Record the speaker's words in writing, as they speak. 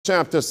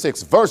chapter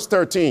 6, verse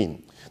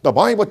 13. The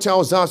Bible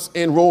tells us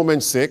in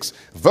Romans 6,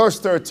 verse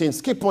 13,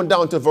 skip on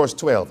down to verse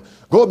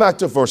 12. Go back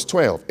to verse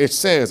 12. It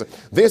says,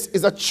 this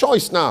is a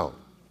choice now.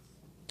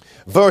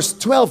 Verse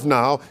 12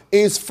 now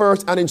is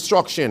first an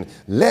instruction.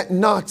 Let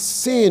not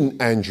sin,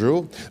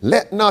 Andrew,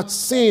 let not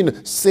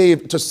sin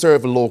save to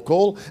serve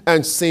local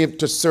and save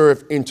to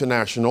serve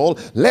international.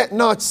 Let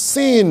not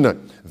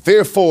sin,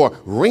 therefore,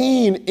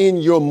 reign in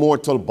your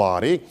mortal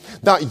body,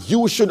 that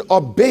you should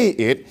obey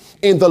it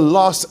in the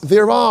lust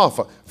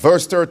thereof.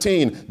 Verse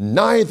 13,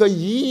 neither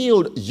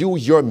yield you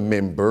your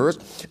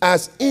members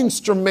as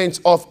instruments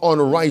of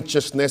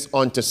unrighteousness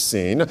unto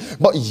sin,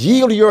 but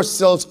yield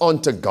yourselves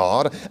unto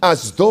God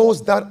as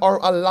those that are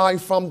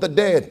alive from the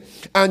dead,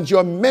 and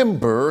your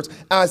members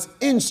as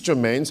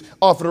instruments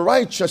of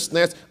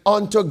righteousness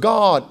unto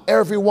God.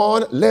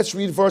 Everyone, let's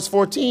read verse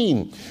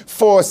 14.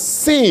 For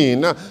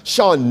sin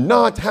shall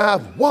not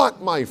have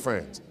what, my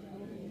friends?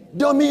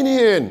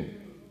 Dominion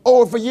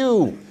over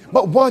you.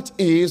 But what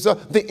is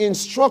the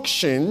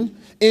instruction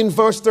in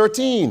verse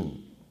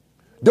 13?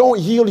 Don't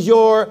yield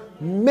your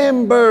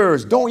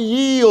members. Don't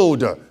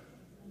yield.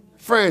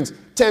 Friends,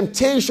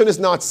 temptation is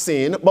not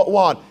sin, but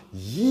what?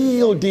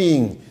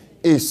 Yielding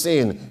is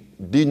sin.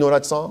 Do you know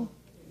that song?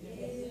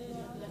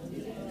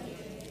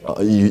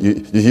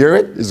 You hear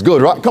it? It's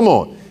good, right? Come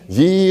on.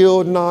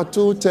 Yield not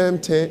to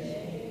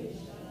temptation,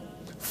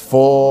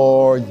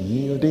 for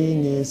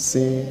yielding is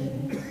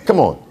sin.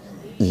 Come on.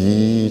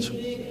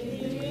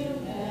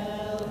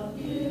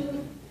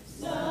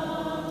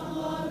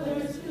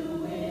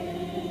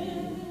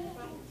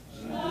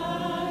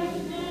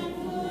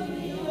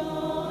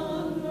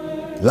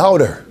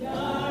 Louder.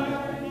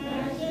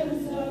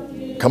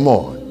 Come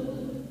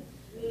on.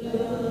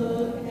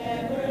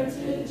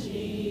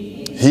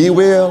 He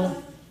will.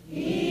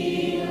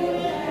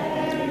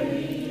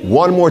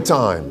 One more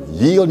time.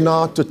 Yield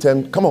not to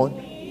tempt. Come on.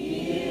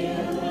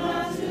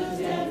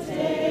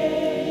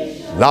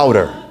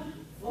 Louder.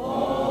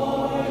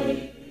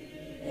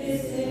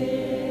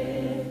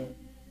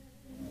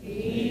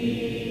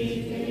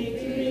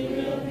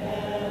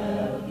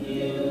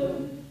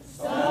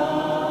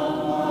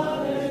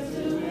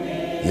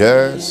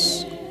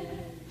 Yes.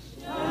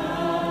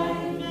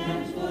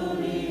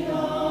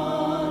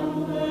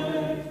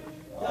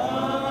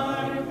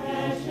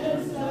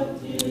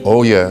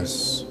 Oh,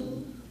 yes.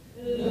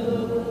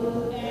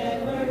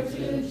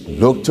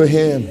 Look to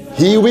him.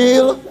 He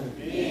will.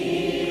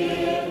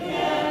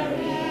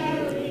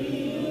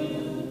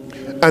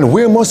 And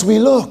where must we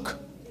look?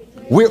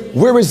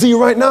 Where is he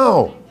right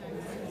now?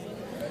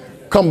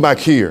 Come back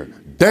here.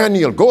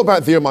 Daniel, go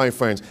back there, my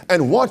friends.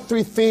 And what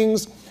three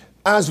things,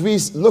 as we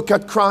look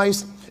at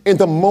Christ in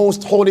the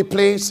most holy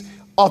place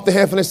of the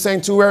heavenly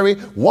sanctuary,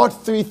 what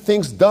three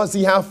things does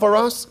he have for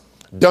us?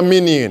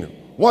 Dominion.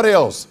 What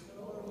else?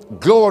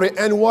 Glory.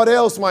 And what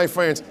else, my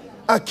friends?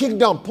 A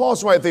kingdom.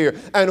 Pause right there.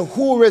 And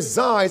who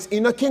resides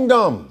in a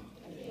kingdom?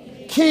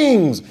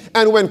 Kings.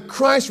 And when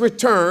Christ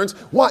returns,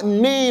 what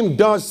name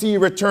does he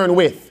return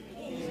with?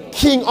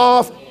 King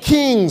of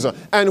kings.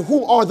 And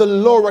who are the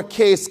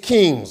lowercase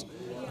kings?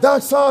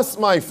 That's us,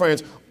 my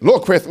friends.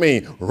 Look with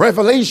me,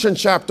 Revelation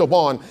chapter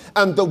 1,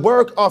 and the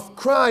work of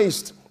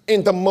Christ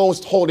in the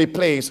most holy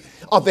place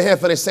of the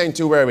heavenly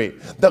sanctuary.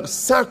 The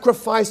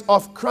sacrifice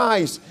of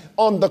Christ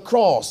on the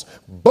cross,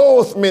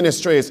 both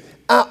ministries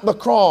at the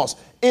cross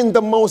in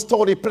the most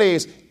holy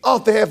place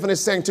of the heavenly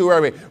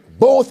sanctuary.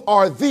 Both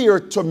are there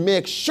to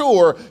make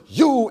sure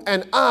you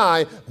and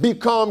I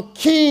become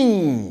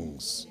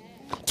kings,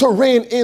 to reign in